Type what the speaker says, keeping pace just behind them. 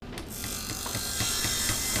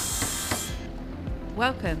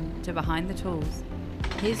Welcome to Behind the Tools.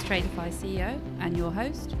 Here's Tradeify CEO and your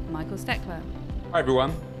host, Michael Steckler. Hi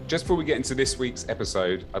everyone. Just before we get into this week's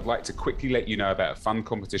episode, I'd like to quickly let you know about a fun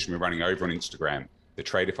competition we're running over on Instagram, the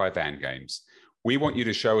Tradeify Van Games. We want you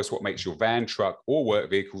to show us what makes your van, truck, or work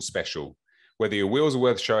vehicle special. Whether your wheels are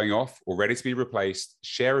worth showing off or ready to be replaced,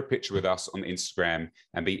 share a picture with us on Instagram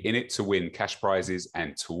and be in it to win cash prizes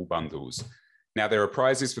and tool bundles. Now, there are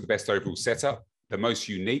prizes for the best overall setup, the most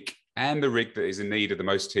unique, and the rig that is in need of the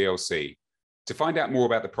most TLC. To find out more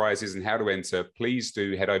about the prizes and how to enter, please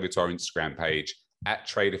do head over to our Instagram page at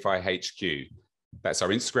Tradeify HQ. That's our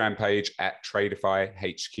Instagram page at Tradeify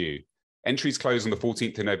HQ. Entries close on the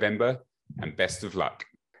 14th of November, and best of luck.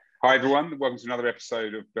 Hi everyone, welcome to another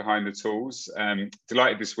episode of Behind the Tools.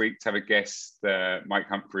 Delighted this week to have a guest, Mike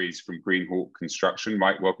Humphreys from Greenhawk Construction.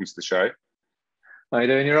 Mike, welcome to the show. How are you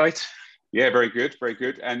doing? You right? Yeah, very good, very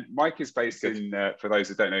good. And Mike is based in, for those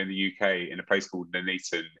that don't know, in the UK, in a place called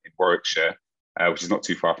Nuneaton in Warwickshire, which is not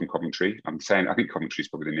too far from Coventry. I think Coventry is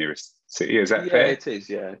probably the nearest city. Is that fair? Yeah, it is.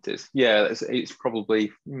 Yeah, it is. Yeah, it's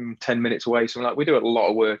probably 10 minutes away. Something like we do a lot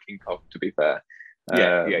of work in Cov, to be fair.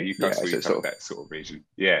 Yeah, you guys cover that sort of region.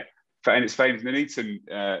 Yeah, and it's famous. Nuneaton,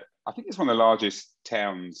 I think it's one of the largest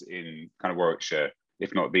towns in kind of Warwickshire,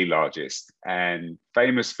 if not the largest, and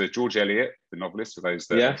famous for George Eliot, the novelist, for those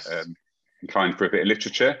that are inclined for a bit of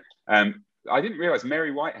literature. I didn't realise Mary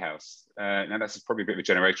Whitehouse. Now that's probably a bit of a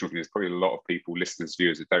generational thing. There's probably a lot of people, listeners,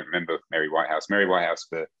 viewers that don't remember Mary Whitehouse. Mary Whitehouse,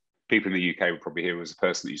 for people in the UK, would probably hear was a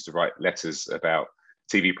person that used to write letters about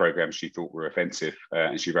TV programs she thought were offensive,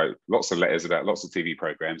 and she wrote lots of letters about lots of TV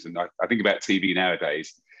programs. And I think about TV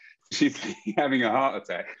nowadays, she'd be having a heart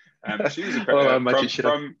attack. She was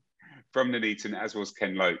from Nuneaton, as was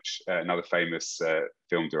Ken Loach, another famous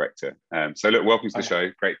film director. So look, welcome to the show.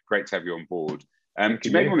 Great to have you on board. Do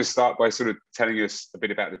you maybe want to start by sort of telling us a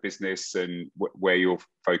bit about the business and where your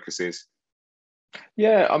focus is?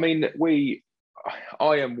 Yeah, I mean,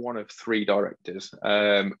 I am one of three directors.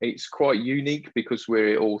 It's quite unique because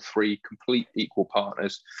we're all three complete equal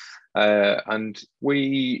partners, and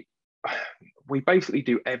we basically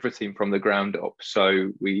do everything from the ground up.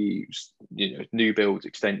 So we, new builds,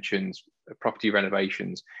 extensions, property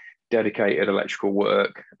renovations, dedicated electrical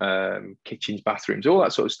work, kitchens, bathrooms, all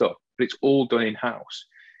that sort of stuff. But it's all done in-house.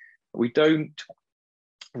 We don't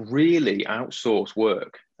really outsource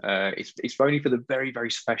work. It's only for the very, very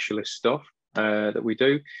specialist stuff that we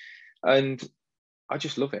do, and I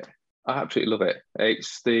just love it. I absolutely love it.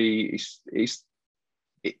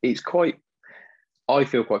 It's quite. I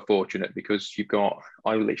feel quite fortunate because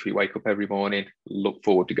I literally wake up every morning, look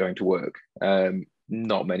forward to going to work.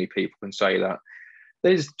 Not many people can say that.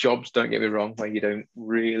 There's jobs, don't get me wrong, where you don't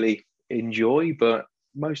really enjoy, but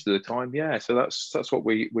most of the time, yeah. So that's what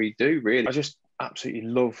we do, really. I just absolutely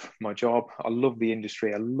love my job. I love the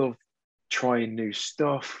industry. I love trying new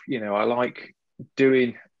stuff. I like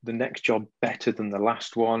doing the next job better than the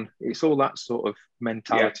last one. It's all that sort of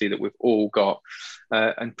mentality that we've all got,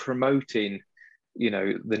 and promoting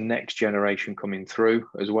the next generation coming through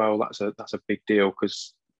as well. That's a big deal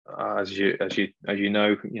because as you know,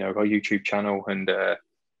 our YouTube channel, and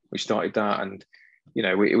we started that, and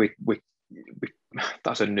we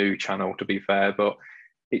that's a new channel, to be fair, but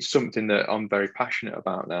it's something that I'm very passionate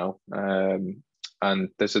about now. And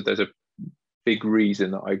there's a big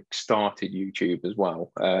reason that I started YouTube as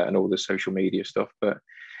well, and all the social media stuff. But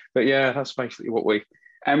yeah, that's basically what we.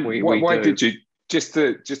 And why do. Did you? Just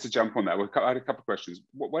to jump on that, I had a couple of questions.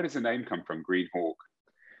 Where does the name come from, Greenhawk?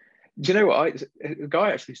 Do you know what? A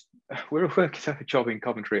guy actually, we're working a job in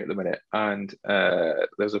Coventry at the minute, and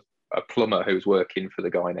there's a plumber who's working for the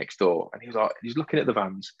guy next door, and he's looking at the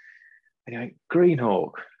vans, and he went,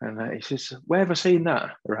 Greenhawk, and he says, where have I seen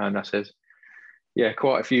that around? I says, yeah,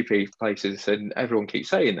 quite a few places, and everyone keeps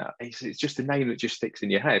saying that. He says, it's just a name that just sticks in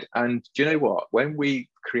your head. And do you know what? When we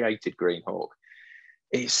created Greenhawk,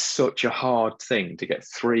 it's such a hard thing to get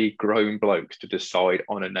three grown blokes to decide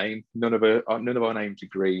on a name. None of our names are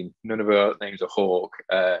Green. None of our names are Hawk.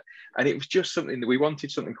 And it was just something that we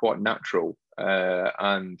wanted, something quite natural,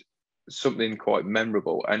 and something quite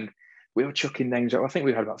memorable. And we were chucking names out. I think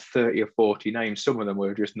we had about 30 or 40 names. Some of them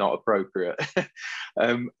were just not appropriate.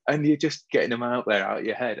 And you're just getting them out of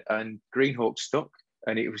your head. And Greenhawk stuck.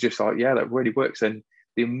 And it was just like, yeah, that really works. And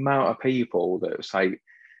the amount of people that say,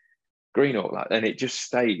 Greenhawk, and it just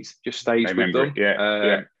stays with them.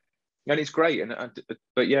 Yeah. And it's great.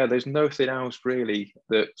 But yeah, there's nothing else really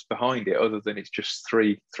that's behind it other than it's just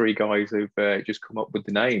three guys who've just come up with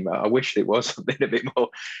the name. I wish it was something a bit more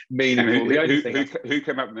meaningful. Who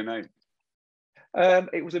came up with the name?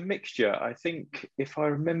 It was a mixture. I think, if I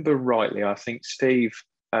remember rightly, I think Steve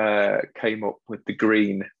came up with the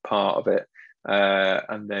green part of it.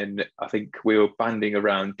 And then I think we were banding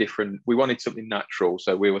around different, we wanted something natural.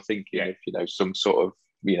 So we were thinking of, you know, some sort of,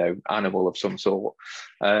 you know, animal of some sort.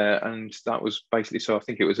 And that was basically, so I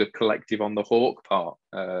think it was a collective on the hawk part.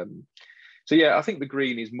 So yeah, I think the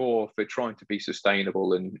green is more for trying to be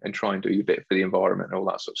sustainable and try and do a bit for the environment and all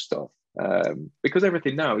that sort of stuff. Because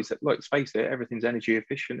everything now is, like, let's face it, everything's energy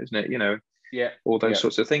efficient, isn't it? You know, all those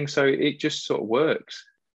sorts of things. So it just sort of works.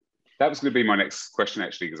 That was going to be my next question,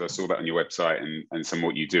 actually, because I saw that on your website and some of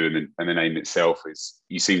what you do, and the name itself is,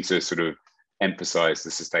 you seem to sort of emphasize the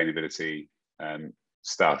sustainability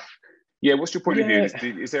stuff. Yeah, what's your point of view?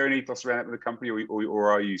 Is there any ethos around it with the company,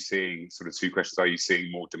 or are you seeing, sort of two questions, are you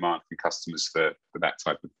seeing more demand from customers for that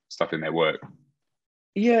type of stuff in their work?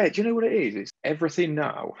 Yeah, do you know what it is? It's everything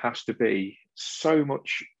now has to be so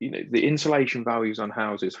much, you know, the insulation values on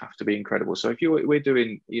houses have to be incredible. So if we're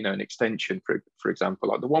doing, you know, an extension, for example,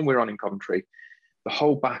 like the one we're on in Coventry, the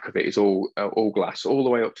whole back of it is all glass, all the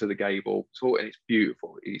way up to the gable. And it's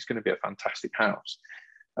beautiful. It's going to be a fantastic house.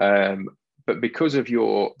 But because of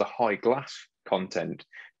the high glass content,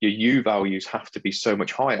 your U values have to be so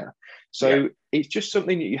much higher. So it's just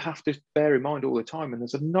something that you have to bear in mind all the time. And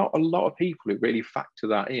there's not a lot of people who really factor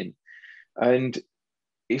that in. And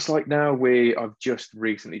it's like now I've just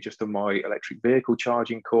recently done my electric vehicle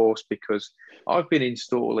charging course, because I've been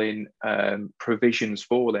installing provisions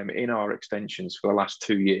for them in our extensions for the last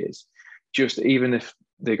 2 years. Just even if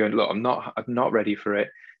they're going, look, I'm not ready for it.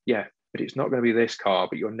 Yeah, but it's not going to be this car,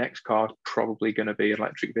 but your next car is probably going to be an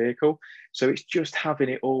electric vehicle. So it's just having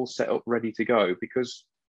it all set up, ready to go, because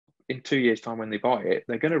in 2 years' time when they buy it,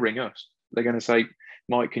 they're going to ring us. They're going to say,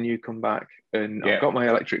 Mike, can you come back? And I've got my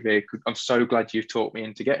electric vehicle. I'm so glad you've taught me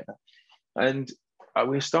into getting it. And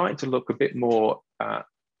we're starting to look a bit more at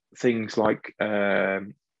things like,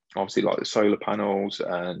 obviously, like the solar panels.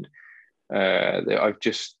 And I've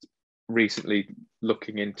just recently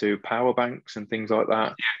looking into power banks and things like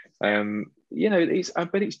that. You know,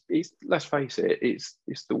 but it's let's face it, it's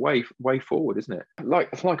the way forward, isn't it?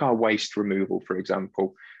 Like our waste removal, for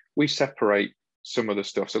example, we separate some of the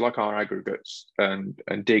stuff. So like our aggregates and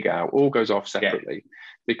dig out all goes off separately,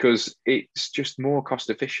 because it's just more cost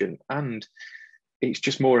efficient, and it's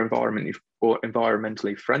just more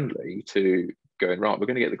environmentally friendly to going, right, we're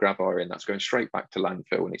going to get the grab wire in, that's going straight back to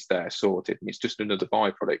landfill, and it's there sorted, and it's just another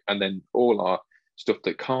byproduct. And then all our stuff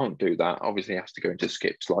that can't do that obviously has to go into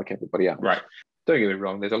skips like everybody else. Right. Don't get me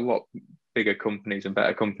wrong, there's a lot bigger companies and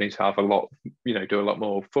better companies have a lot, you know, do a lot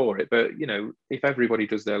more for it. But, you know, if everybody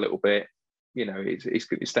does their little bit, you know, it's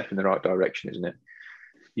a step in the right direction, isn't it?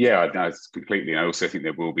 Yeah, no, it's completely. I also think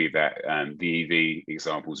there will be that the EV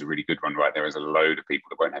example is a really good one, right? There is a load of people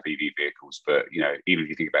that won't have EV vehicles, but, you know, even if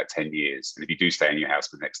you think about 10 years, and if you do stay in your house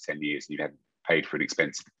for the next 10 years and you haven't paid for an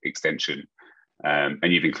expensive extension,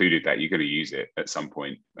 and you've included that, you're going to use it at some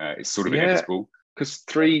point. It's sort of inevitable. Because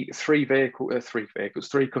three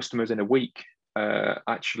customers in a week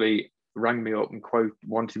actually rang me up and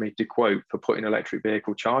wanted me to quote for putting electric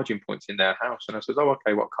vehicle charging points in their house. And I said, oh,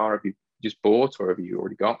 okay, what car have you just bought, or have you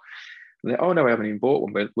already got? And they, oh, no, I haven't even bought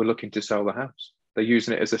one. We're looking to sell the house. They're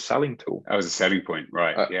using it as a selling tool. As a selling point,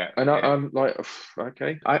 right? Yeah. And I'm like,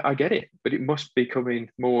 okay, I get it, but it must be coming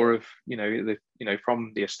more of, you know,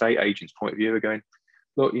 from the estate agent's point of view, of going,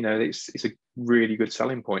 look, you know, it's a really good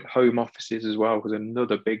selling point. Home offices as well was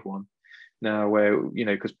another big one now, where, you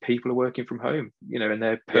know, because people are working from home, you know, and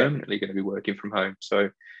they're permanently going to be working from home. So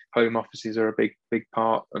home offices are a big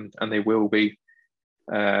part, and they will be.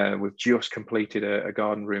 We've just completed a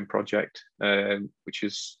garden room project, which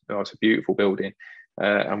is it's a beautiful building,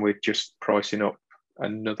 and we're just pricing up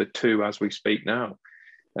another 2 as we speak now.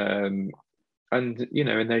 And you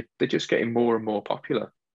know, and they're just getting more and more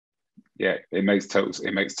popular. Yeah, it makes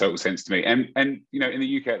total sense to me. And you know, in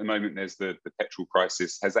the UK at the moment, there's the petrol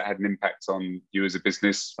crisis. Has that had an impact on you as a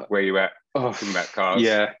business? Where you at? Talking about cars.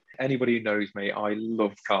 Yeah. Anybody who knows me, I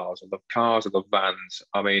love cars. I love cars. I love vans.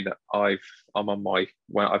 I mean, I've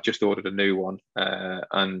just ordered a new one,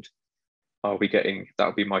 and that'll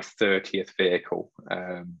be my 30th vehicle.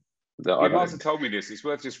 You must have told me this. It's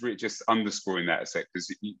worth just underscoring that a sec,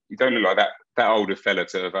 because you don't look like that older fella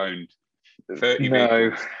to have owned 30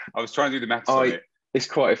 vehicles. I was trying to do the maths on it. It's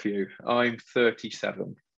quite a few. I'm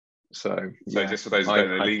 37. So just for those who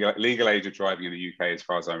don't know, the legal age of driving in the UK, as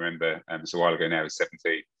far as I remember, it's a while ago now, is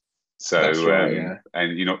 17. So, that's right,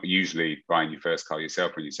 and you're not usually buying your first car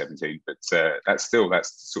yourself when you're 17, but that's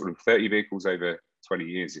sort of 30 vehicles over 20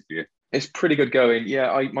 years. It's pretty good going.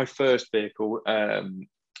 Yeah, my first vehicle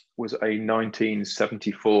was a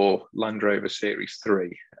 1974 Land Rover Series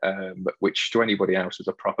 3, which to anybody else was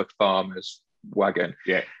a proper farmer's wagon.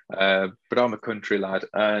 Yeah. But I'm a country lad,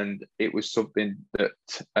 and it was something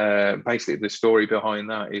that basically the story behind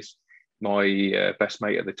that is my best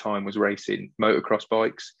mate at the time was racing motocross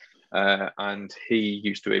bikes, and he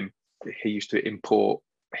used to import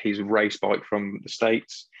his race bike from the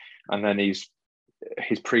States, and then his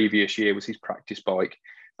previous year was his practice bike.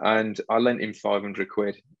 And I lent him 500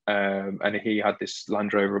 quid, and he had this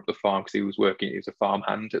Land Rover up the farm because he was a farm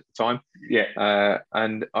hand at the time. Yeah.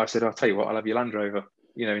 And I said, I'll tell you what, I'll have your Land Rover,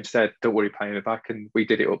 instead, don't worry, paying it back. And we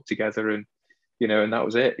did it up together, and and that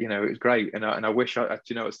was it. It was great. And I wish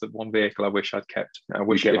it's the one vehicle I wish I'd kept. I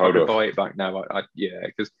wish if I could buy it back now,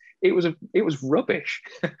 because it was rubbish.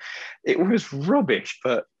 It was rubbish,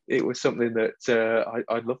 but it was something that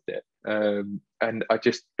I loved it. And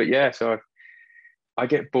so I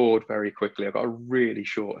get bored very quickly. I've got a really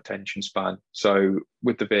short attention span. So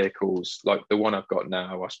with the vehicles, like the one I've got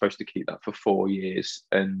now, I was supposed to keep that for 4 years.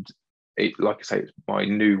 And like I say, my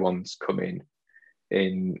new ones come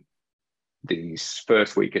in the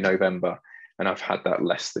first week in November. And I've had that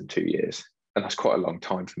less than 2 years. And that's quite a long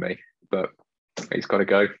time for me, but it's got to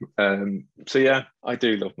go. So yeah, I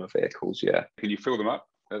do love my vehicles. Yeah. Can you fill them up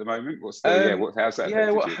at the moment? How's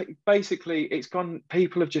that? Basically, it's gone.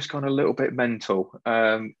 People have just gone a little bit mental.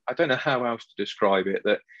 I don't know how else to describe it.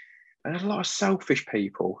 And a lot of selfish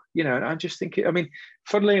people, and I'm just thinking. I mean,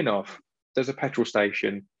 funnily enough, there's a petrol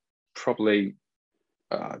station. Probably,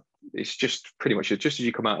 it's just pretty much just as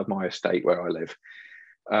you come out of my estate where I live,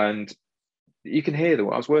 and you can hear them.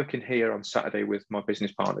 I was working here on Saturday with my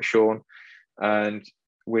business partner Sean, and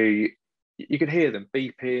you could hear them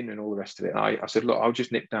beeping and all the rest of it. I said, look, I'll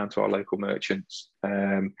just nip down to our local merchants.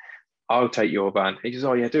 I'll take your van. He says,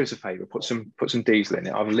 oh yeah, do us a favour, put some diesel in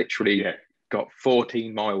it. I've literally got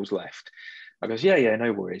 14 miles left. I goes, yeah,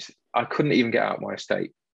 no worries. I couldn't even get out of my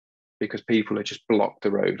estate because people had just blocked the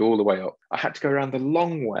road all the way up. I had to go around the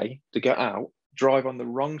long way to get out, drive on the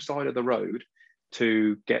wrong side of the road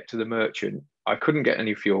to get to the merchant. I couldn't get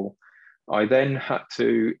any fuel. I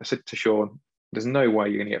said to Sean, there's no way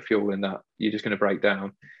you're going to get fuel in that. You're just going to break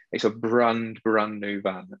down. It's a brand new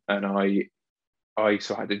van. And I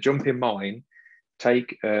had to jump in mine,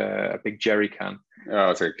 take a big jerry can.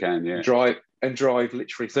 Oh, it's a can, yeah. Drive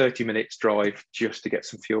literally 30 minutes drive just to get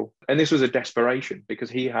some fuel. And this was a desperation because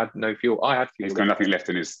he had no fuel. I had fuel. He's got nothing left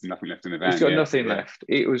in the van. He's got nothing left.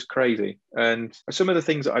 It was crazy. And some of the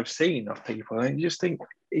things that I've seen of people, and you just think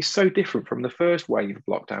it's so different from the first wave of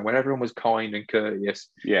lockdown when everyone was kind and courteous.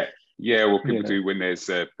 Yeah. Yeah, well, people do when there's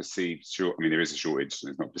a perceived short. I mean, there is a shortage.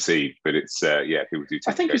 It's not perceived, but it's people do.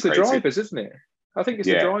 I think it's the drivers, isn't it? I think it's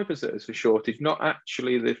the drivers that is a shortage, not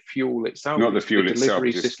actually the fuel itself. Not the fuel itself,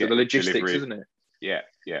 delivery system, the logistics, isn't it? Yeah.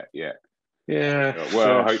 Yeah.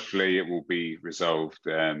 Well, hopefully it will be resolved.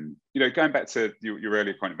 Going back to your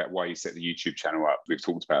earlier point about why you set the YouTube channel up, we've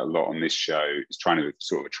talked about a lot on this show. It's trying to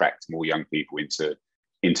sort of attract more young people into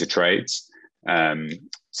trades.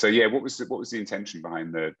 What was the intention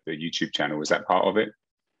behind the YouTube channel? Was that part of it?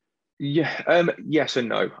 Yeah. Yes and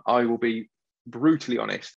no. I will be brutally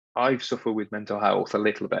honest. I've suffered with mental health a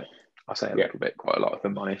little bit. I say a little bit, quite a lot, if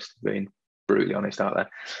I'm honest, being brutally honest out there.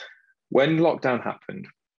 When lockdown happened,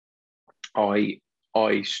 I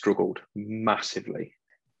struggled massively.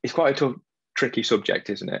 It's quite a tough, tricky subject,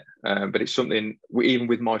 isn't it? But it's something, even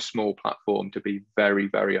with my small platform, to be very,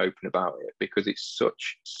 very open about it, because it's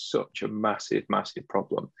such a massive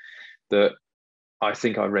problem that I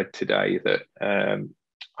think I read today that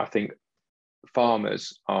I think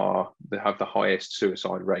farmers have the highest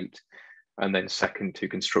suicide rate, and then second to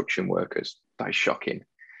construction workers. That is shocking.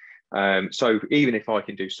 So even if I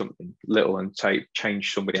can do something little and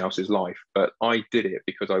change somebody else's life, but I did it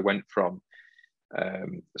because I went from,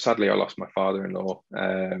 sadly, I lost my father-in-law, would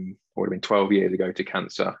have been 12 years ago, to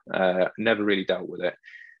cancer. Never really dealt with it.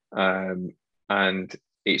 And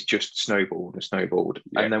it's just snowballed.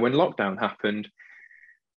 Yeah. And then when lockdown happened,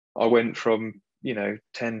 I went from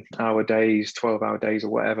 10-hour days, 12-hour days or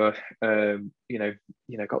whatever,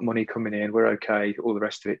 got money coming in, we're okay, all the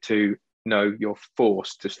rest of it, to no, you're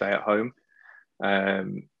forced to stay at home.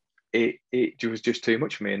 It was just too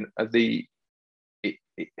much for me.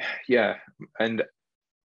 And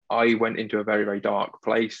I went into a very, very dark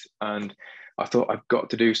place, and I thought, I've got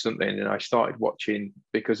to do something. And I started watching,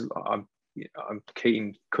 because I'm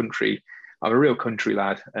keen country. I'm a real country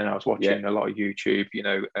lad, and I was watching a lot of YouTube,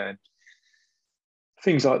 and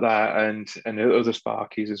things like that, and other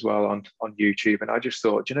Sparkies as well on YouTube. And I just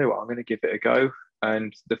thought, you know what, I'm going to give it a go.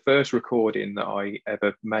 And the first recording that I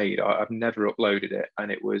ever made, I've never uploaded it,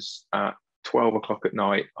 and it was at 12 o'clock at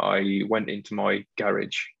night. I went into my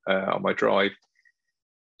garage on my drive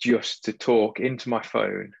just to talk into my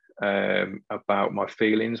phone about my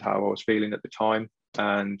feelings, how I was feeling at the time,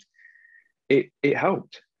 and it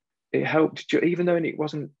helped. It helped, even though it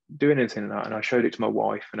wasn't doing anything like that. And I showed it to my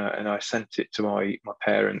wife, and I sent it to my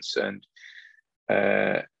parents, and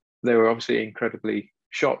they were obviously incredibly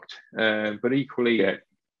shocked. But equally,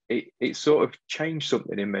 it sort of changed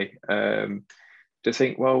something in me, to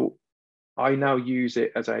think, well, I now use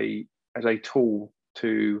it as a tool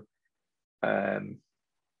to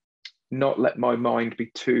not let my mind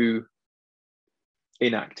be too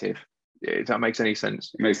inactive, if that makes any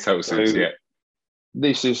sense. It makes total sense. Yeah.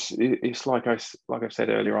 It's like I said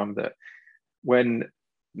earlier on, that when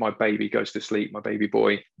my baby goes to sleep, my baby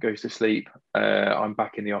boy goes to sleep, I'm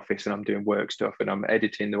back in the office and I'm doing work stuff, and I'm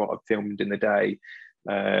editing what I've filmed in the day,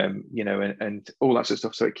 you know, and all that sort of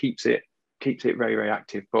stuff. So it keeps it very, very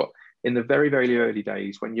active. But in the very, very early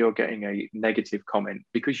days, when you're getting a negative comment,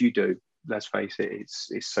 because you do, let's face it,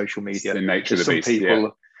 it's social media. It's the nature of the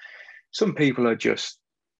beast. Some people are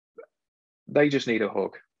they just need a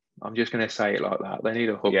hug. I'm just going to say it like that. They need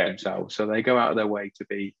a hug themselves. So they go out of their way to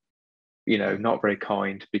be, you know, not very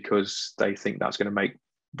kind, because they think that's going to make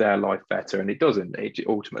their life better. And it doesn't. It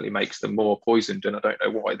ultimately makes them more poisoned. And I don't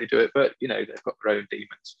know why they do it, but, you know, they've got their own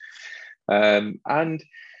demons. And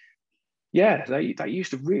yeah, that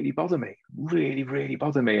used to really bother me, really, really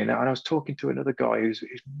bother me. And I was talking to another guy who's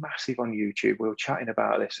massive on YouTube. We were chatting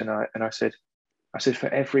about this, and I said, for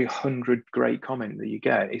every 100 great comment that you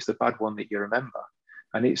get, it's the bad one that you remember.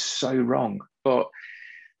 And it's so wrong. But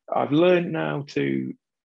I've learned now to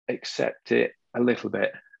accept it a little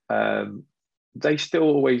bit. They still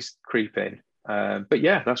always creep in. But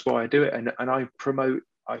yeah, that's why I do it. And I promote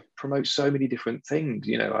so many different things.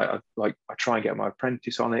 You know, I try and get my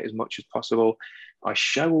apprentice on it as much as possible. I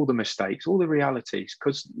show all the mistakes, all the realities,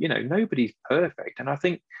 because, you know, nobody's perfect. And I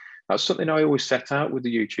think that's something I always set out with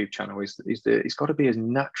the YouTube channel, is that it's got to be as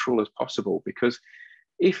natural as possible. Because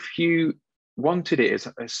if you wanted it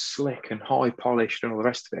as slick and high polished and all the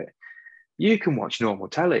rest of it, you can watch normal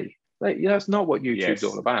telly. That's not what YouTube's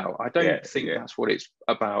all about. I don't think that's what it's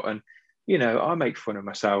about. And, you know, I make fun of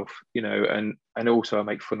myself, you know, and also I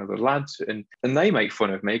make fun of the lads, and they make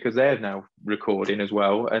fun of me because they're now recording as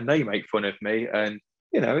well, and they make fun of me. And,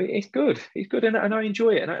 you know, it's good. It's good, and I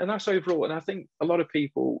enjoy it. And that's overall. And I think a lot of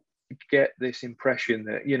people get this impression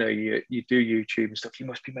that, you know, you do YouTube and stuff, you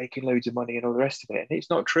must be making loads of money and all the rest of it. And it's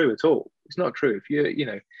not true at all. It's not true. If you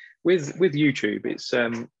know, with YouTube, it's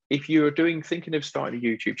if you're thinking of starting a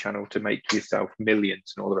YouTube channel to make yourself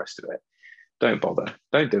millions and all the rest of it, don't bother.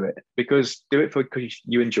 Don't do it, because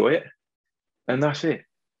you enjoy it, and that's it.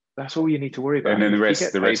 That's all you need to worry about. And then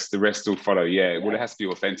the rest will follow. Yeah. Well, it has to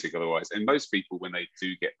be authentic otherwise. And most people, when they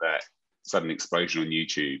do get that sudden explosion on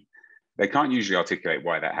YouTube, they can't usually articulate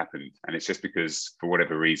why that happened. And it's just because, for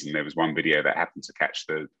whatever reason, there was one video that happened to catch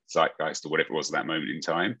the zeitgeist or whatever it was at that moment in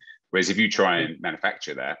time. Whereas if you try and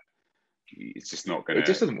manufacture that, it's just not going to, it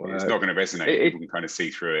just doesn't work. It's not going to resonate. People can kind of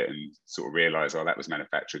see through it and sort of realize, oh, that was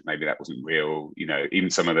manufactured. Maybe that wasn't real. You know, even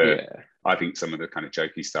some of the, I think some of the kind of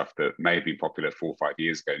jokey stuff that may have been popular 4 or 5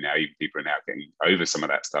 years ago now, even people are now getting over some of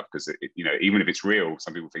that stuff, because, you know, even if it's real,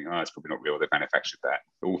 some people think, oh, it's probably not real. They've manufactured that.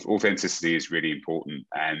 Authenticity is really important.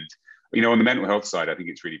 And, you know, on the mental health side, I think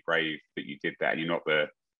it's really brave that you did that. And you're not the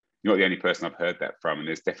only person I've heard that from. And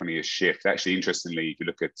there's definitely a shift. Actually, interestingly, if you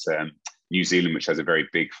look at New Zealand, which has a very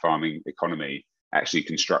big farming economy, actually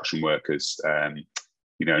construction workers,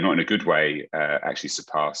 you know, not in a good way, actually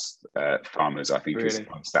surpass farmers, I think, is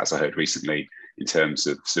stats I heard recently in terms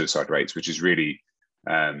of suicide rates, which is really,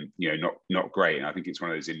 you know, not great. And I think it's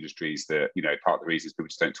one of those industries that, you know, part of the reason is people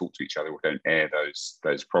just don't talk to each other or don't air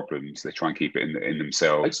those problems. They try and keep it in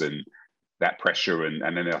themselves, and that pressure. And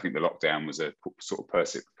then I think the lockdown was a sort of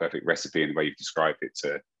perfect recipe in the way you've described it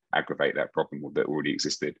to aggravate that problem that already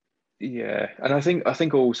existed. Yeah, and I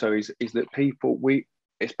think also is that people,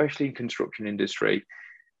 especially in construction industry,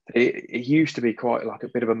 it used to be quite like a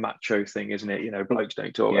bit of a macho thing, isn't it? You know, blokes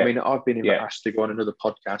don't talk. I mean, I've been asked to go on another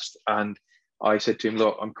podcast, and I said to him,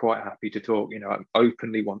 look, I'm quite happy to talk. You know, I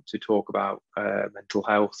openly want to talk about mental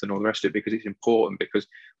health and all the rest of it, because it's important. Because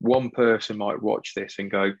one person might watch this and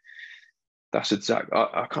go, that's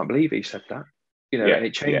I can't believe he said that. You know, and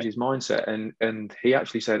it changed his mindset. And he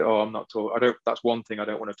actually said, oh, I'm not talking. That's one thing I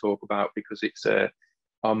don't want to talk about, because it's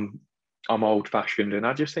I'm old fashioned. And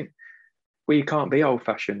I just think, well, you can't be old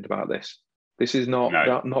fashioned about this. This is not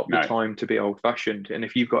the time to be old fashioned. And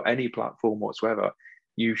if you've got any platform whatsoever,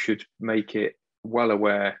 you should make it well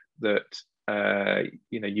aware that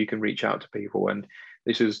you know, you can reach out to people. And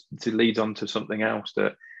this leads on to something else,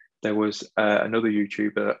 that there was another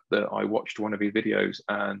YouTuber that I watched one of his videos,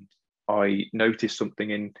 and I noticed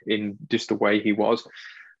something in just the way he was.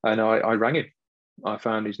 And I rang him. I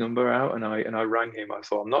found his number out and I rang him. I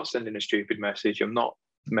thought, I'm not sending a stupid message. I'm not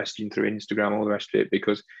messaging through Instagram, all the rest of it,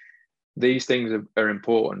 because these things are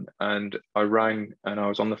important. And I rang and I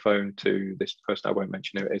was on the phone to this person. I won't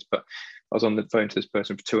mention who it is, but I was on the phone to this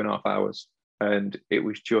person for 2.5 hours, and it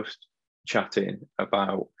was just chatting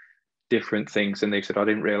about different things. And they said, I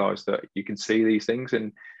didn't realize that you can see these things.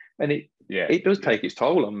 And it does take its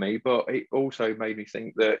toll on me, but it also made me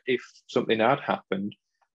think that if something had happened,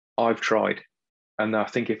 I've tried. And I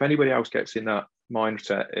think if anybody else gets in that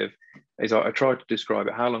mindset of, is I tried to describe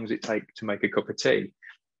it, how long does it take to make a cup of tea?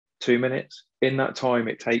 2 minutes. In that time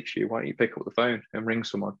it takes you, why don't you pick up the phone and ring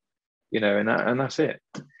someone? And that's it.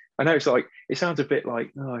 I know it sounds a bit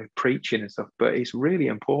like preaching and stuff, but it's really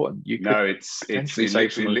important. It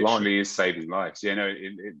literally is saving lives. Yeah, no,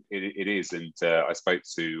 it is. And I spoke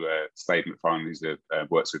to Slade McFarlane, who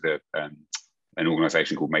works with an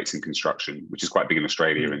organisation called Mates in Construction, which is quite big in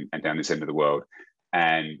Australia and down this end of the world.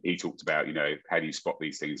 And he talked about, how do you spot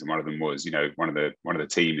these things? And one of them was, one of the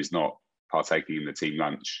team is not partaking in the team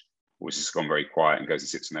lunch, or it's just gone very quiet and goes and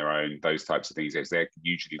sits on their own. Those types of things, they're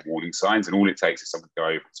usually warning signs. And all it takes is someone to go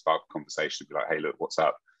over and spark a conversation and be like, hey, look, what's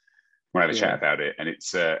up? We'll have a chat about it. And it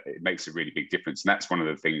makes a really big difference. And that's one of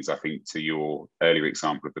the things, I think, to your earlier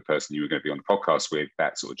example of the person you were going to be on the podcast with,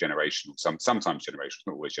 that sort of generational, sometimes generational,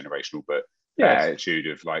 not always generational, but attitude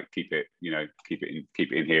of like, keep it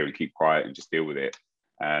in here and keep quiet and just deal with it.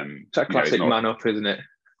 It's that classic man up, isn't it?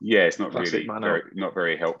 Yeah, it's not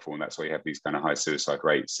very helpful, and that's why you have these kind of high suicide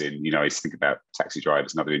rates in, I used to think about taxi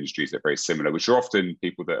drivers and other industries that are very similar, which are often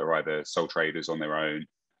people that are either sole traders on their own,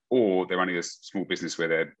 or they're running a small business where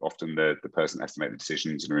they're often the person that has to make the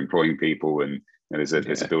decisions and are employing people, and there's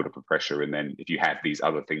a build-up of pressure. And then if you have these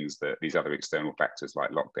other things, these other external factors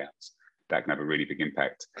like lockdowns, that can have a really big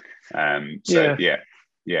impact.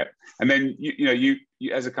 Yeah. And then you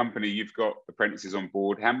as a company, you've got apprentices on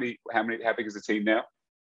board. How big is the team now?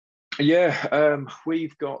 Yeah,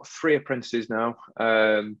 we've got 3 apprentices now.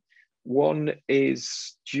 One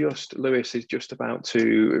is Lewis is just about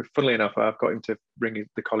to, funnily enough, I've got him to ring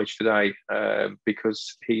the college today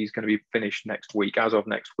because he's going to be finished next week. As of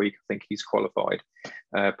next week, I think he's qualified,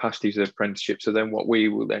 passed his apprenticeship. So then what we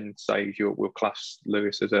will then say is we'll class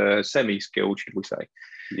Lewis as a semi-skilled, should we say.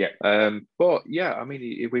 Yeah. But yeah, I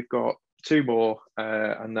mean, we've got 2 more.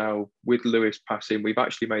 And now with Lewis passing, we've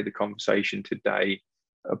actually made the conversation today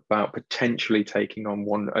about potentially taking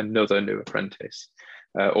on another new apprentice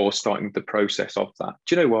or starting the process of that.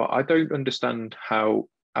 Do you know what? I don't understand how,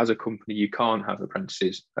 as a company, you can't have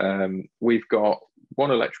apprentices. We've got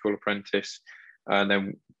 1 electrical apprentice, and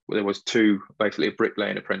then there was 2 basically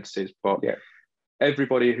bricklaying apprentices. But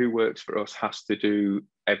everybody who works for us has to do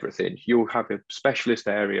everything. You'll have a specialist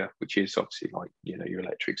area, which is obviously like your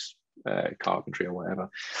electrics, carpentry or whatever.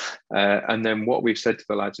 And then what we've said to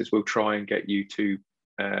the lads is we'll try and get you to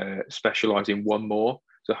specialize in 1 more,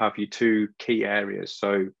 so have you 2 key areas.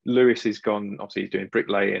 So Lewis is gone, obviously he's doing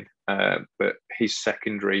bricklaying, but his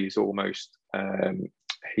secondary is almost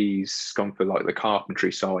he's gone for like the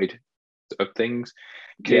carpentry side of things.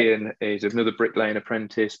 Kian is another bricklaying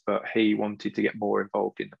apprentice, but he wanted to get more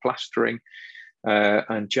involved in the plastering.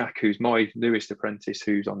 And Jack, who's my newest apprentice,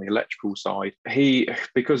 who's on the electrical side,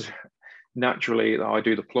 because naturally I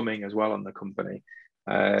do the plumbing as well on the company,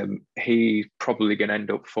 he's probably going to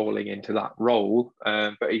end up falling into that role,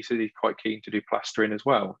 but he said he's quite keen to do plastering as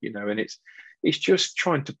well, and it's just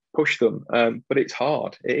trying to push them, but it's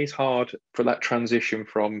hard. It is hard for that transition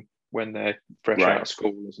from when they're fresh out of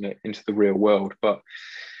school, isn't it, into the real world. But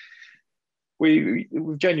we've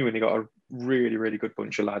genuinely got a really, really good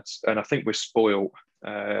bunch of lads, and I think we're spoiled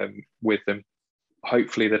with them.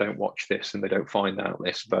 Hopefully they don't watch this and they don't find out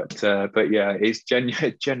this, but yeah, it's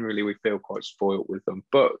generally we feel quite spoiled with them.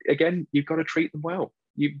 But again, you've got to treat them well.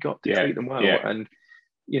 You've got to treat them well, and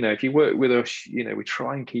if you work with us, we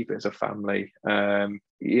try and keep it as a family.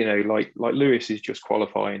 Like Lewis is just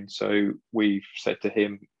qualifying, so we've said to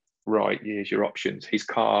him, right, here's your options. His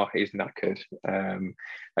car is knackered.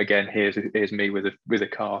 Again, here's me with a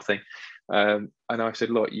car thing, and I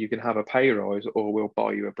said, look, you can have a pay rise or we'll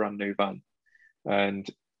buy you a brand new van. And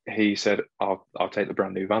he said, I'll take the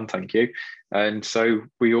brand new van, thank you. And so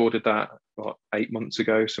we ordered that 8 months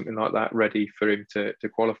ago, something like that, ready for him to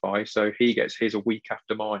qualify. So he gets his a week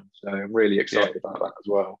after mine. So I'm really excited about that as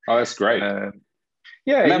well. Oh, that's great. And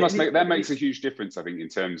that makes a huge difference, I think, in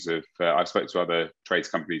terms of I've spoken to other trades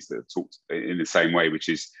companies that have talked in the same way, which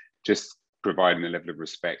is just providing a level of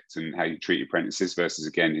respect and how you treat apprentices versus,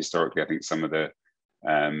 again, historically, I think some of the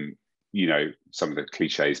some of the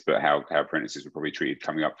cliches, but how apprentices were probably treated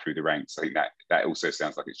coming up through the ranks. I think that also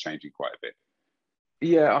sounds like it's changing quite a bit.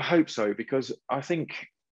 Yeah, I hope so, because I think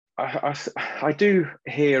I do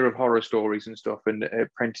hear of horror stories and stuff and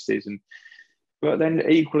apprentices, but then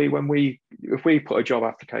equally if we put a job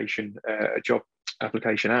application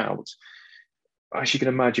out, as you can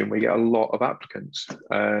imagine, we get a lot of applicants,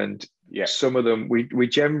 and some of them we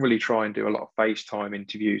generally try and do a lot of FaceTime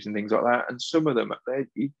interviews and things like that, and some of them it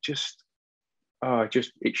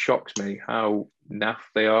shocks me how naff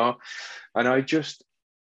they are, and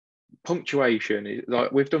punctuation is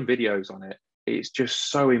like, we've done videos on it. It's just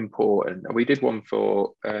so important. And we did one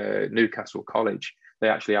for Newcastle College. They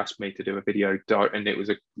actually asked me to do a video, and it was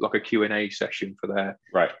like a Q&A session for their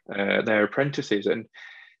apprentices. And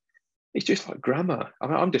it's just like grammar. I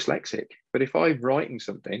mean, I'm dyslexic, but if I'm writing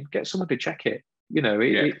something, get someone to check it. You know,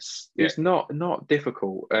 it's not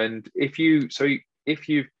difficult. And if you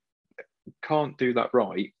can't do that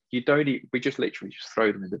right, we just literally just throw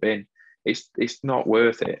them in the bin. It's not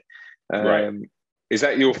worth it. Right. Is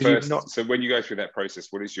that your first? So when you go through that process,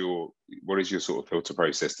 what is your sort of filter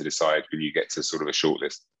process to decide when you get to sort of a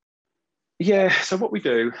shortlist? Yeah. So what we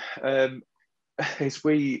do is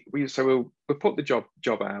we'll put the job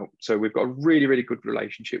out. So we've got a really, really good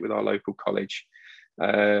relationship with our local college,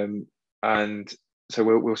 and so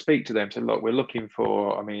we'll speak to them. So look, we're looking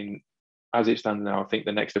for. I mean, as it stands now, I think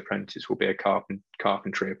the next apprentice will be a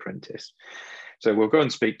carpentry apprentice. So we'll go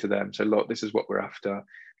and speak to them. So look, this is what we're after.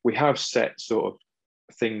 We have set sort of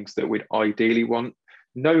things that we'd ideally want.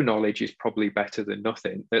 No knowledge is probably better than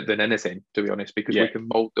anything, to be honest, because we can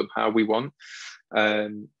mold them how we want.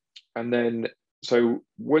 And then, so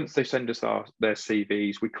once they send us their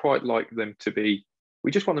CVs, we quite like them to be, we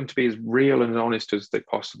just want them to be as real and honest as they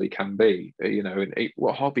possibly can be, you know, and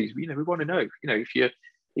what hobbies, you know, we want to know, you know,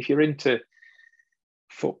 if you're into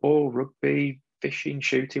football, rugby, fishing,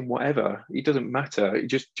 shooting, whatever, it doesn't matter. It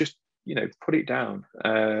just you know, put it down.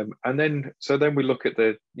 And then we look at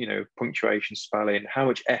the, you know, punctuation, spelling, how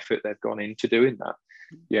much effort they've gone into doing that.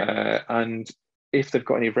 And if they've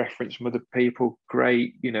got any reference from other people,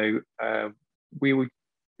 great. You know,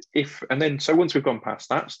 so once we've gone past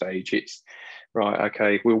that stage, it's right.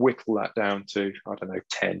 Okay, we'll whittle that down to, I don't know,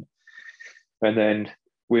 10, and then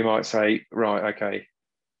we might say, right, okay,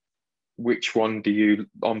 which one do you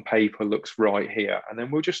on paper looks right here, and then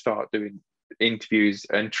we'll just start doing interviews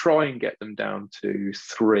and try and get them down to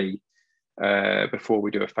 3 before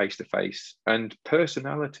we do a face-to-face. And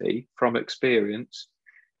personality from experience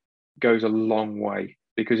goes a long way,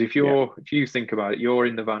 because if you think about it, you're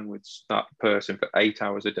in the van with that person for 8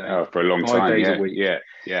 hours a day, for a long 5 time, days a week.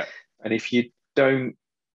 And if you don't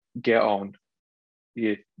get on,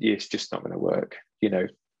 it's just not going to work. You know,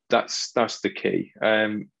 that's the key.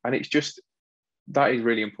 And it's just, that is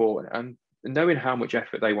really important. And knowing how much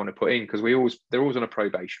effort they want to put in, because they're always on a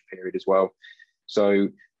probation period as well. So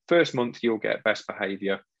first month you'll get best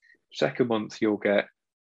behavior, second month you'll get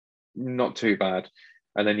not too bad,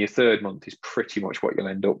 and then your third month is pretty much what you'll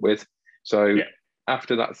end up with. So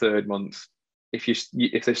after that third month, if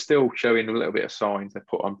they're still showing a little bit of signs, they're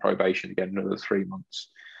put on probation again another 3 months.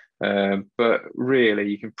 But really,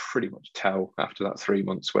 you can pretty much tell after that 3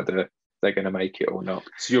 months whether they're going to make it or not.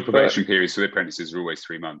 So your probation periods for the apprentices are always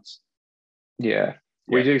 3 months?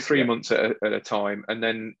 We do 3 months at a time. And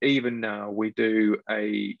then even now we do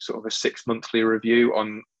a sort of a 6 monthly review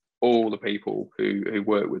on all the people who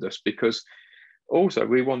work with us, because also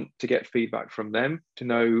we want to get feedback from them to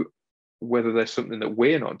know whether there's something that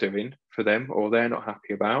we're not doing for them or they're not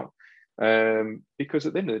happy about. Because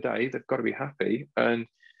at the end of the day, they've got to be happy, and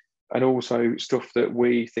also stuff that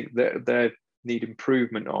we think that they need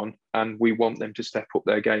improvement on, and we want them to step up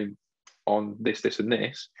their game on this, and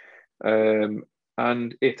this.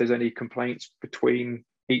 And if there's any complaints between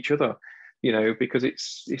each other, you know, because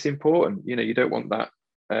it's important. You know, you don't want that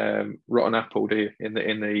rotten apple, do you, in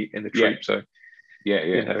the troop? So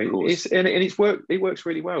you know, of course. It works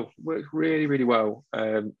really well. It works really, really well.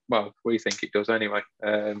 Well, we think it does anyway.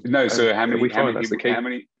 So how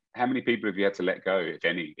many people have you had to let go, if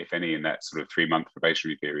any, in that sort of 3 month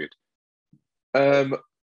probationary period?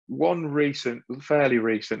 One fairly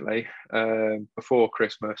recently, before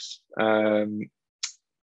Christmas.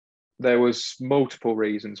 There was multiple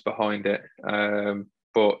reasons behind it,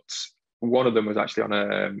 but one of them was actually on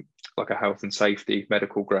a health and safety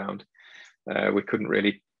medical ground. We couldn't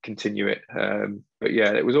really continue it, but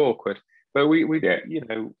it was awkward. But we you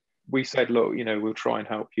know, we said, look, you know, we'll try and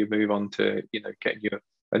help you move on to, you know, getting you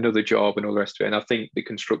another job and all the rest of it. And I think the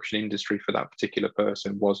construction industry for that particular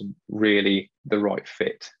person wasn't really the right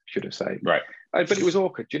fit, should I say. Right. But it was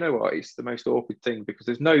awkward. Do you know what? It's the most awkward thing, because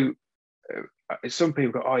there's no, some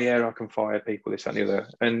people go, oh yeah, I can fire people, this and the other.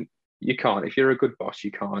 And You can't. If you're a good boss,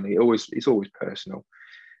 you can't. It's always personal.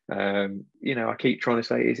 I keep trying to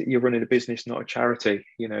say you're running a business, not a charity,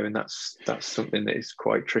 and that's something that is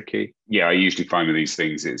quite tricky. Yeah, I usually find with these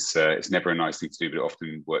things, it's never a nice thing to do, but it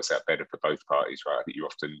often works out better for both parties, right? I think you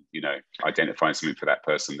often, identifying something for that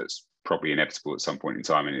person that's probably inevitable at some point in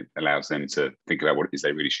time, and it allows them to think about what it is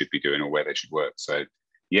they really should be doing or where they should work. So,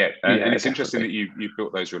 yeah, and it's definitely interesting that you've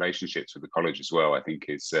built those relationships with the college as well. I think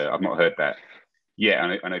I've not heard that.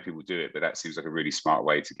 Yeah, I know people do it, but that seems like a really smart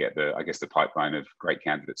way to get the pipeline of great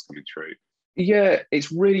candidates coming through. Yeah,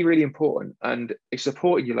 it's really, really important, and it's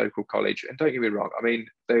supporting your local college. And don't get me wrong, I mean,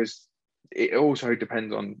 it also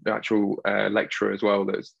depends on the actual lecturer as well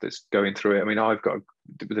that's going through it. I mean,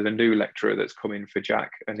 there's a new lecturer that's come in for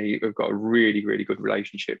Jack, and we've got a really, really good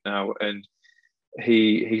relationship now. And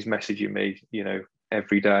he's messaging me,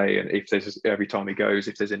 every day, and every time he goes,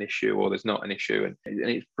 if there's an issue or there's not an issue, and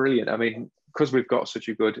it's brilliant. I mean, because we've got such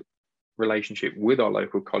a good relationship with our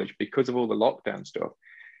local college because of all the lockdown stuff,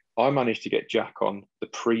 I managed to get Jack on the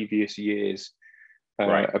previous year's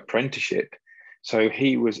apprenticeship. So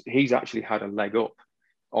he's actually had a leg up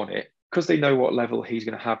on it because they know what level he's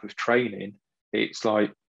going to have of training. It's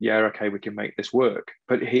like, yeah, okay, we can make this work.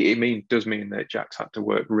 But it does mean that Jack's had to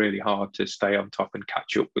work really hard to stay on top and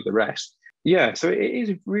catch up with the rest. Yeah, so it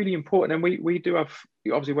is really important. And we do have,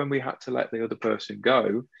 obviously, when we had to let the other person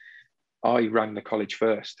go, I rang the college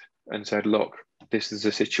first and said, look, this is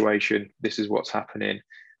the situation. This is what's happening.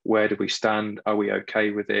 Where do we stand? Are we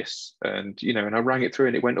okay with this? And, and I rang it through,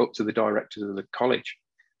 and it went up to the directors of the college,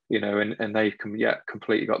 and they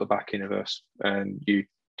completely got the backing of us, and you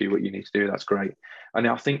do what you need to do. That's great. And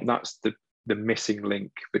I think that's the missing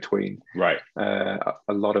link between a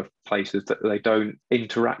lot of places, that they don't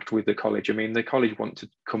interact with the college. I mean, the college want to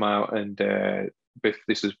come out, and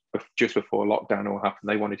this is just before lockdown all happened,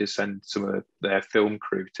 they wanted to send some of their film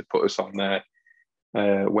crew to put us on their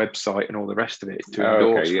website and all the rest of it to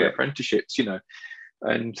endorse for apprenticeships,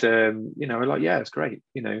 and we're like, yeah, it's great,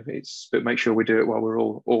 but make sure we do it while we're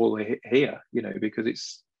all here, because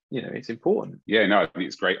it's important. Yeah, no, I think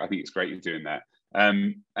it's great. You're doing that.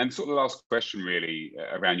 And sort of the last question really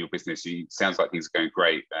around your business, it sounds like things are going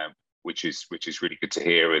great, which is really good to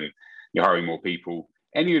hear, and you're hiring more people.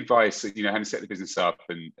 Any advice, having set the business up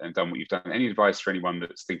and done what you've done, any advice for anyone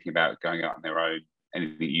that's thinking about going out on their own,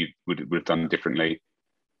 anything you would have done differently?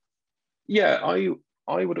 Yeah,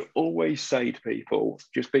 I would always say to people,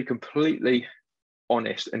 just be completely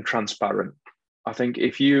honest and transparent. I think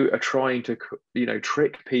if you are trying to,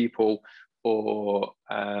 trick people or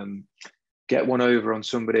get one over on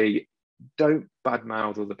somebody, don't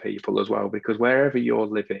badmouth other people as well, because wherever you're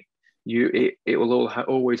living, it will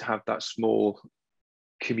always have that small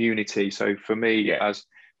community. So for me, as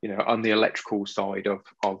on the electrical side of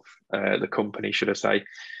the company, should I say,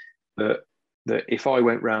 that if I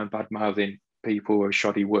went around bad mouthing people with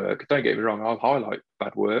shoddy work, don't get me wrong, I'll highlight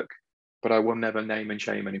bad work, but I will never name and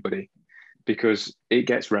shame anybody, because it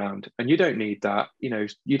gets round, and you don't need that.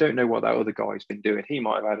 You don't know what that other guy's been doing. He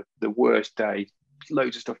might have had the worst day,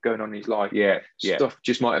 loads of stuff going on in his life. Stuff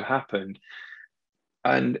just might have happened.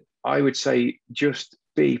 And I would say just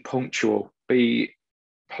be punctual, be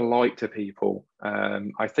polite to people.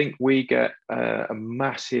 I think we get a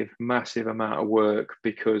massive amount of work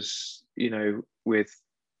because, with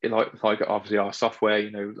like obviously our software,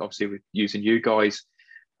 obviously we're using you guys.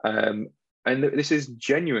 And this is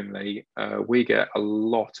genuinely, we get a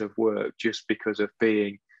lot of work just because of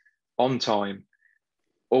being on time,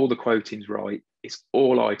 all the quoting's right, it's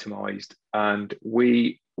all itemized, and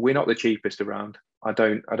we're not the cheapest around. I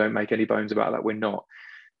don't make any bones about that, we're not.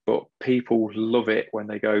 But people love it when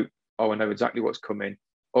they go, oh, I know exactly what's coming.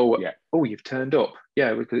 Oh, you've turned up.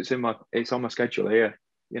 Yeah, because it's on my schedule here.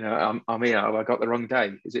 I'm here. Have I got the wrong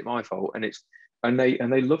day? Is it my fault? And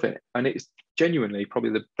they love it. And it's genuinely probably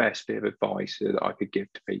the best bit of advice that I could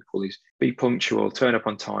give to people is be punctual, turn up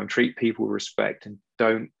on time, treat people with respect, and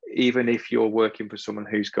don't, even if you're working for someone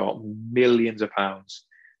who's got millions of pounds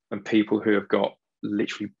and people who have got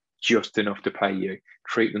literally just enough to pay you,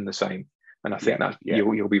 treat them the same. And I think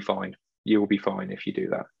you'll be fine. You'll be fine if you do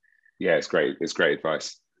that. Yeah, it's great. It's great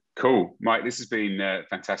advice. Cool. Mike, this has been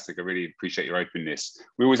fantastic. I really appreciate your openness.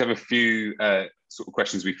 We always have a few sort of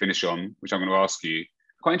questions we finish on, which I'm going to ask you.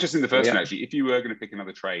 Quite interesting, the first one, actually. If you were going to pick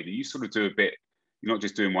another trade, you sort of do a bit, you're not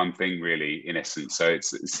just doing one thing really, in essence. So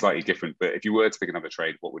it's slightly different. But if you were to pick another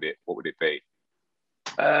trade, what would it be?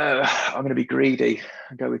 I'm going to be greedy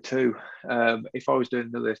and go with two. If I was doing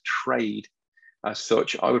another trade as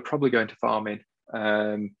such, I would probably go into farming,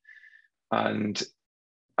 and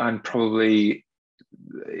probably,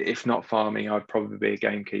 if not farming, I'd probably be a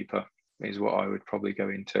gamekeeper. is what I would probably go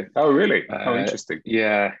into. Oh, really? Interesting.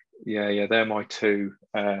 Yeah. They're my two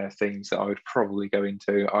things that I would probably go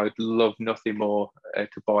into. I'd love nothing more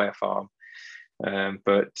to buy a farm.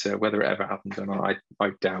 But whether it ever happens or not,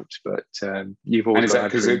 I doubt. But you've always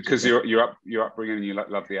got because your upbringing and you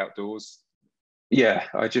love the outdoors. Yeah,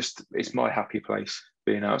 it's my happy place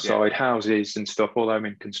being outside. Houses and stuff. Although I'm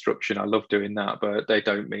in construction, I love doing that, but they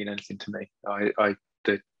don't mean anything to me.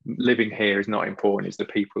 The living here is not important. It's the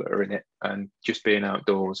people that are in it, and just being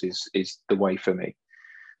outdoors is the way for me.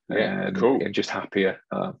 Yeah, cool. I'm just happier.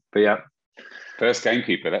 But yeah, first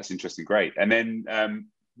gamekeeper. That's interesting. Great. And then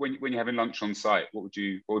when you're having lunch on site, what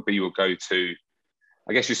would be your go-to?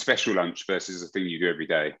 I guess your special lunch versus the thing you do every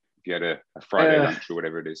day. If you had a Friday lunch or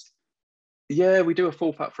whatever it is. Yeah, we do a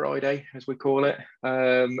full fat Friday, as we call it.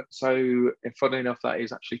 So funnily enough, that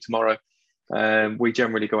is actually tomorrow. We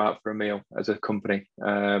generally go out for a meal as a company.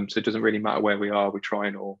 So it doesn't really matter where we are. We try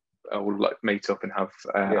and all like meet up and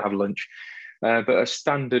have lunch. But a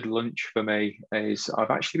standard lunch for me is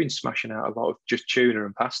I've actually been smashing out a lot of just tuna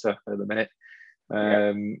and pasta at the minute.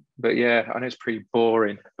 But yeah, I know it's pretty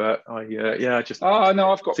boring, but I just. Oh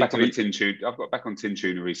no, I've got back on tin tuna. I've got back on tin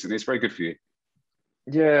tuna recently. It's very good for you.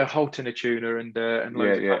 Yeah, whole tin of tuna and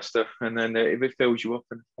loads of pasta, and then if it fills you up,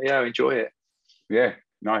 and enjoy it. Yeah,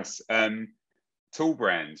 nice. Tool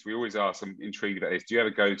brands. We always ask. I'm intrigued about this. Do you ever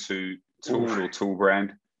go to tool or tool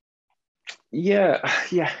brand?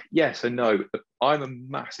 Yes and no. I'm a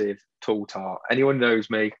massive tool tart. Anyone knows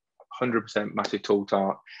me, 100% massive tool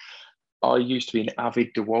tart. I used to be an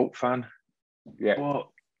avid DeWalt fan. Yeah.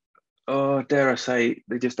 But, dare I say,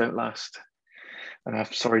 they just don't last. And I'm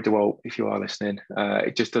sorry, DeWalt, if you are listening,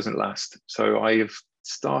 it just doesn't last. So I have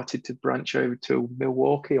started to branch over to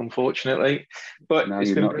Milwaukee, unfortunately. But no,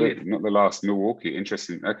 you're not the last Milwaukee.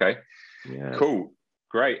 Interesting. Okay. Yeah. Cool.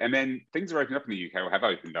 Great. And then things are opening up in the UK, or have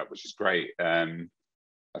opened up, which is great. I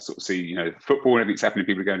sort of see, football and everything's happening.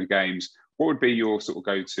 People are going to games. What would be your sort of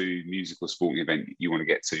go-to musical sporting event you want to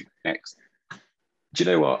get to next? Do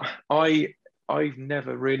you know what? I've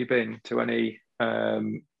never really been to any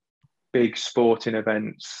big sporting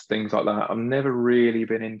events, things like that. I've never really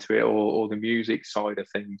been into it or the music side of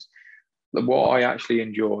things. What I actually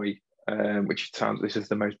enjoy, which sounds, this is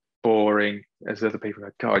the most boring, as other people go,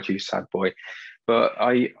 God, you sad boy. But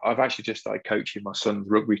I've actually just started coaching my son's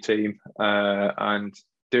rugby team and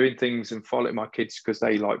doing things and following my kids because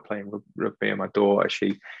they like playing rugby. And my daughter,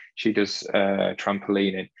 she does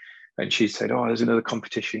trampolining. And she said, "Oh, there's another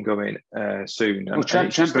competition going soon." Well,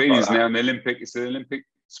 trampoline is now an Olympic. It's an Olympic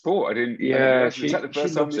sport. I didn't. Yeah, is that the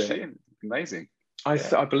first time it? Amazing.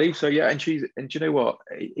 I believe so. Yeah, and do you know what?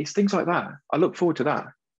 It's things like that. I look forward to that.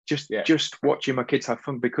 Just watching my kids have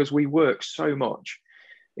fun because we work so much.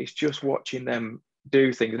 It's just watching them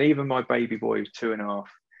do things. And even my baby boy, who's 2.5,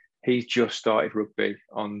 he's just started rugby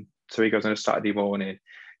so he goes on a Saturday morning.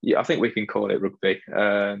 Yeah, I think we can call it rugby.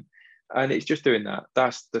 And it's just doing that.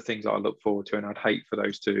 That's the things that I look forward to, and I'd hate for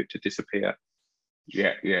those to disappear.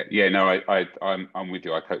 Yeah. No, I'm with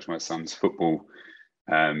you. I coach my son's football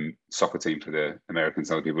soccer team for the Americans.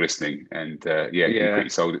 Other people listening, and it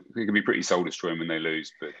can be pretty soul destroying when they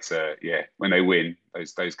lose. But when they win,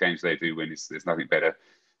 those games they do win, there's nothing better.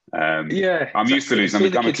 I'm used to losing.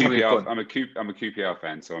 I'm a QPR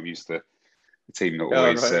fan, so I'm used to the team not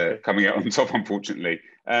always coming out on top, unfortunately.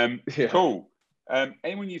 Cool.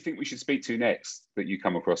 Anyone you think we should speak to next that you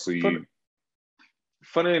come across?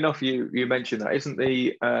 Funnily enough, you mentioned that. Isn't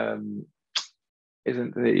the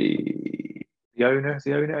owner?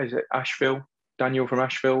 Is it Asheville? Daniel from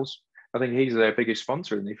Asheville's? I think he's their biggest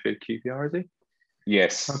sponsor in the QPR, is he?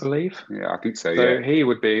 Yes, I believe. Yeah, I think so. So he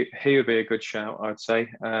would be a good shout, I'd say.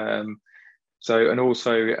 And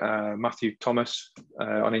also Matthew Thomas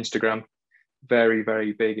on Instagram, very,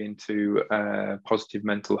 very big into positive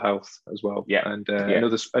mental health as well. And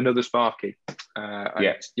another Sparky.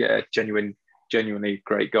 Genuinely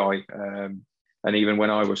great guy. And even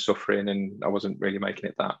when I was suffering and I wasn't really making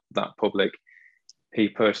it that public, he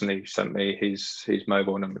personally sent me his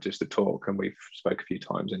mobile number just to talk, and we've spoke a few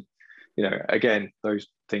times. And again, those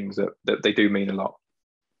things that they do mean a lot.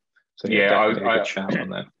 So definitely a good shout on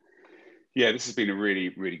there. Yeah, this has been a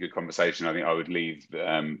really, really good conversation. I think I would leave,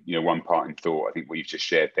 one parting thought. I think what you've just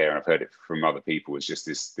shared there, and I've heard it from other people, is just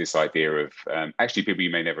this idea of actually people you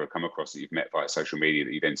may never have come across that you've met via social media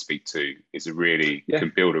that you then speak to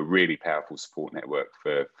can build a really powerful support network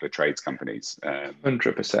for trades companies.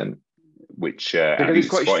 100%. Which I think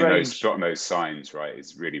spotting those signs, right,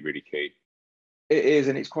 is really, really key. It is,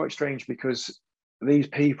 and it's quite strange because these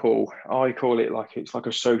people, I call it like it's like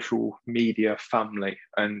a social media family,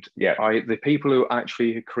 and the people who are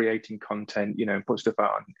actually creating content, you know, and put stuff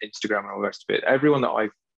out on Instagram and all the rest of it, everyone that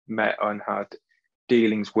I've met and had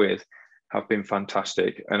dealings with have been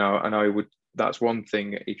fantastic, and I would, that's one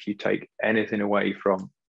thing, if you take anything away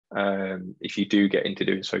from if you do get into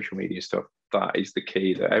doing social media stuff, that is the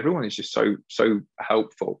key, that everyone is just so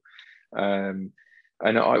helpful.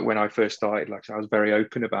 And when I first started, like I was very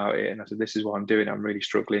open about it, and I said, this is what I'm doing, I'm really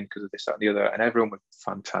struggling because of this, that and the other, and everyone was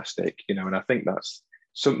fantastic, you know. And I think that's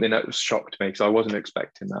something that was shocked me, because I wasn't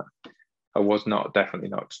expecting that. I was definitely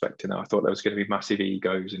not expecting that. I thought there was going to be massive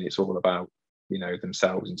egos, and it's all about, you know,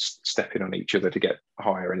 themselves and stepping on each other to get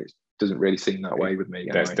higher, and it doesn't really seem that way with me.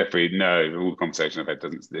 There's definitely all the conversation I've had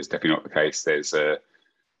there's definitely not the case. There's a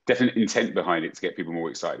definite intent behind it to get people more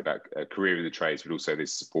excited about a career in the trades, but also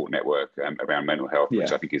this support network around mental health,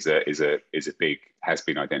 which I think has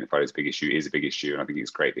been identified as a big issue, is a big issue. And I think it's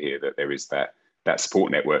great to hear that there is that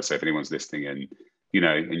support network. So if anyone's listening and, you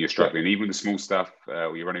know, and you're struggling, even with the small stuff,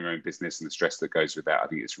 or you're running your own business and the stress that goes with that, I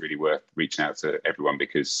think it's really worth reaching out to everyone,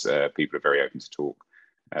 because people are very open to talk,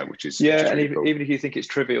 which is and really cool. Even if you think it's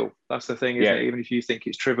trivial, that's the thing, isn't it? Even if you think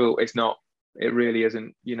it's trivial, it's not. It really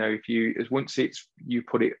isn't. You know, once you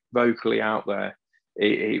put it vocally out there,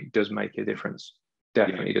 it does make a difference.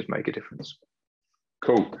 Definitely does make a difference.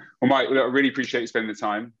 Cool. Well, Mike, I really appreciate you spending the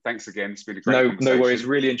time. Thanks again. It's been a great conversation. No worries.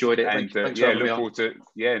 Really enjoyed it. And thanks look forward to.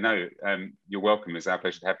 You're welcome. It's our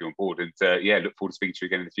pleasure to have you on board. And look forward to speaking to you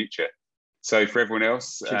again in the future. So for everyone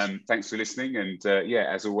else, thanks for listening. And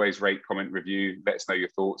as always, rate, comment, review. Let us know your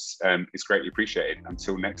thoughts. It's greatly appreciated.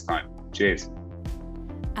 Until next time. Cheers.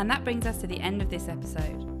 And that brings us to the end of this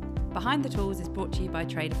episode. Behind the Tools is brought to you by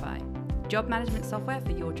Tradeify, job management software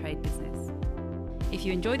for your trade business. If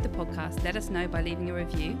you enjoyed the podcast, let us know by leaving a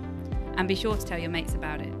review, and be sure to tell your mates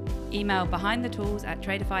about it. Email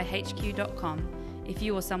behindthetools@tradeifyhq.com if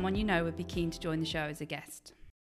you or someone you know would be keen to join the show as a guest.